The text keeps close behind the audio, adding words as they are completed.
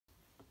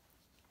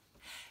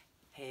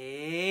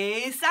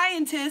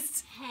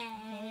scientists.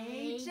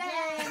 Hey,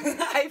 Jen.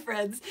 Hi,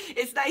 friends.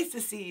 It's nice to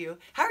see you.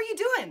 How are you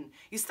doing?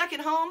 You stuck at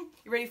home?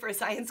 You ready for a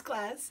science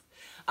class?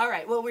 All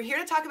right, well, we're here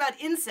to talk about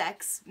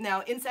insects.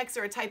 Now, insects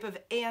are a type of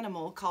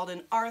animal called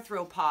an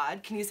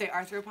arthropod. Can you say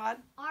arthropod?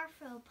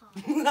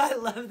 Arthropod. I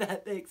love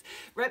that, thanks.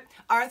 Right,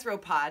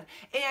 arthropod.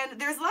 And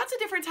there's lots of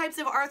different types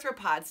of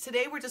arthropods.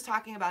 Today we're just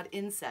talking about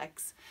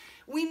insects.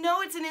 We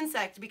know it's an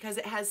insect because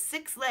it has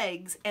 6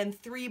 legs and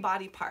 3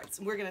 body parts.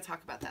 And we're going to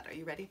talk about that. Are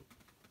you ready?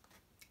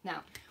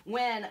 Now,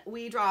 when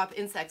we draw up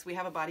insects, we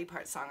have a body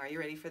part song. Are you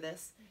ready for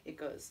this? It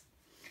goes,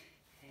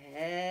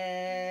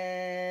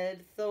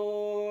 head,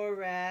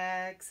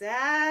 thorax,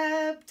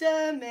 abdomen.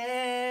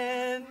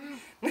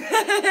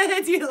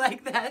 Do you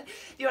like that? Do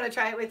you want to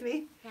try it with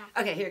me? Yeah.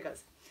 Okay, here it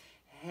goes.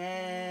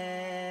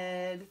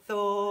 Head,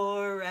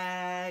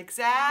 thorax,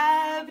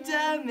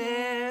 abdomen.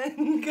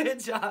 Good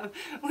job.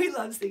 We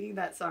love singing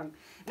that song.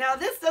 Now,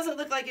 this doesn't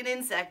look like an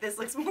insect. This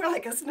looks more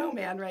like a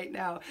snowman right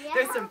now. Yeah.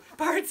 There's some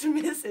parts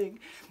missing.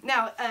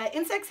 Now,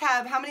 insects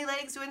have, how many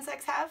legs do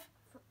insects have?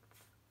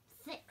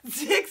 6.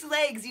 6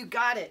 legs. You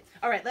got it.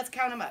 All right, let's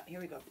count them up.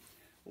 Here we go.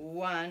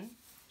 1,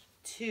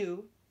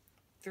 2,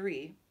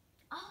 3,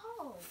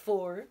 Oh,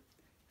 4,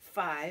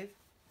 5,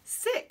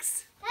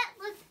 6. that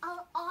looks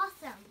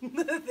awesome.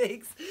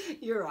 Thanks.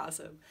 You're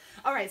awesome.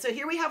 All right, so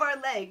here we have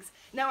our legs.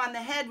 Now on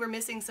the head, we're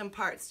missing some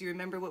parts. Do you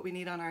remember what we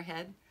need on our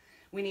head?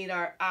 We need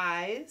our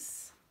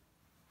eyes.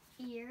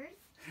 Ears.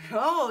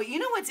 Oh, you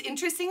know what's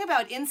interesting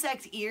about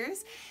insect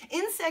ears?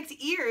 Insect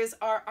ears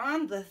are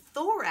on the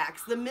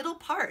thorax, the middle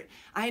part.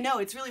 I know,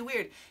 it's really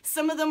weird.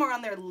 Some of them are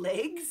on their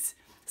legs,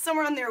 some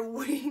are on their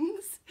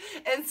wings,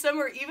 and some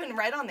are even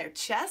right on their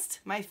chest.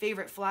 My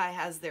favorite fly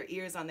has their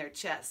ears on their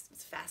chest.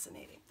 It's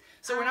fascinating.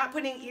 So we're not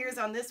putting ears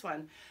on this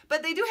one,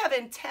 but they do have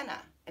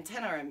antennae.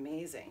 Antennae are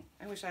amazing.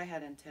 I wish I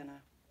had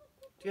antennae.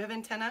 Do you have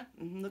antennae?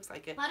 Looks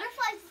like it.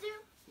 Butterflies do.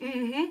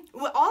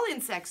 Well, all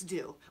insects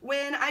do.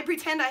 When I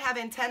pretend I have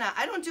antennae,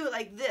 I don't do it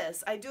like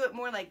this. I do it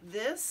more like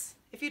this.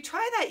 If you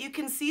try that, you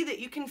can see that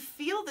you can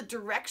feel the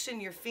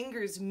direction your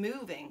finger's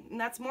moving. And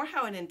that's more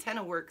how an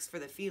antenna works for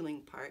the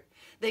feeling part.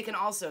 They can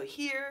also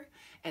hear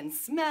and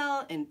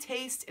smell and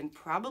taste and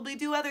probably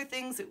do other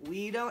things that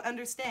we don't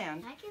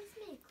understand. That gives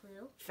me a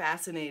clue.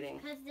 Fascinating.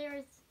 Because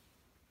there's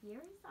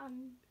ears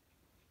on.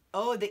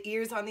 Oh, the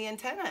ears on the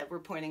antenna we're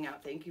pointing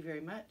out. Thank you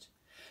very much.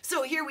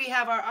 So here we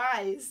have our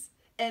eyes,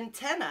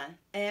 antenna,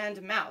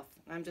 and mouth.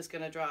 I'm just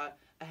going to draw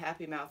a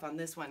happy mouth on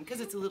this one because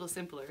it's a little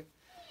simpler.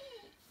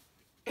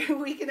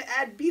 We can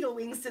add beetle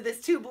wings to this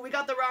too, but we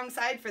got the wrong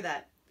side for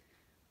that.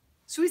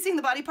 Should we sing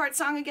the body part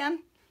song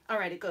again? All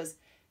right, it goes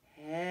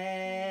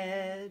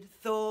head,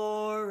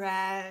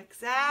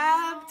 thorax,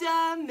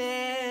 abdomen.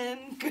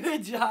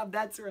 Good job,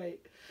 that's right.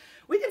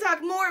 We can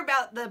talk more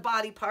about the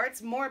body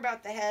parts, more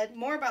about the head,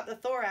 more about the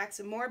thorax,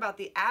 and more about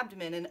the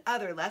abdomen in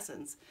other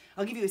lessons.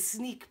 I'll give you a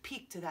sneak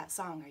peek to that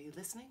song. Are you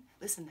listening?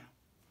 Listen now.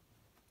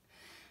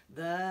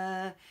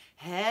 The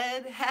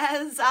head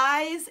has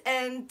eyes,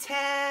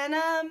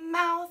 antenna,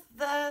 mouth.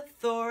 The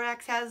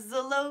thorax has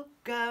the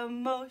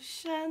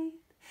locomotion.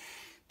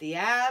 The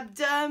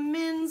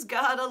abdomen's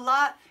got a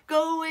lot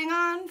going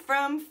on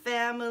from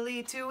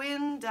family to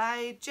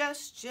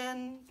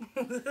indigestion.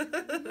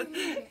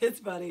 It's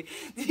funny.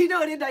 Do you know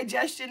what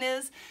indigestion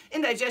is?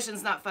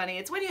 Indigestion's not funny.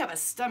 It's when you have a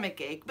stomach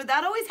ache, but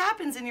that always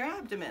happens in your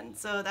abdomen.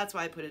 So that's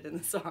why I put it in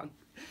the song.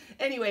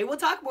 Anyway, we'll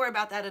talk more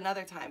about that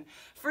another time.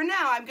 For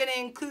now, I'm going to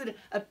include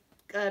a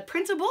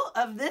printable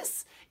of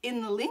this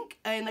in the link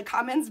in the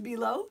comments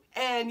below,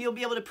 and you'll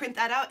be able to print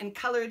that out and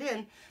color it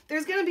in.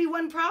 There's going to be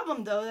one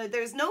problem though.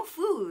 There's no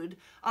food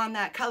on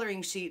that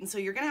coloring sheet, and so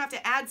you're going to have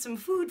to add some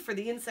food for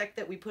the insect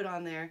that we put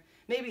on there.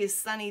 Maybe a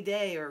sunny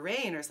day or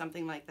rain or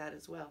something like that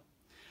as well.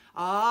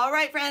 All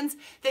right, friends,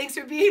 thanks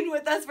for being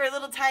with us for a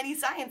little tiny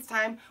science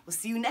time. We'll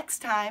see you next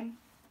time.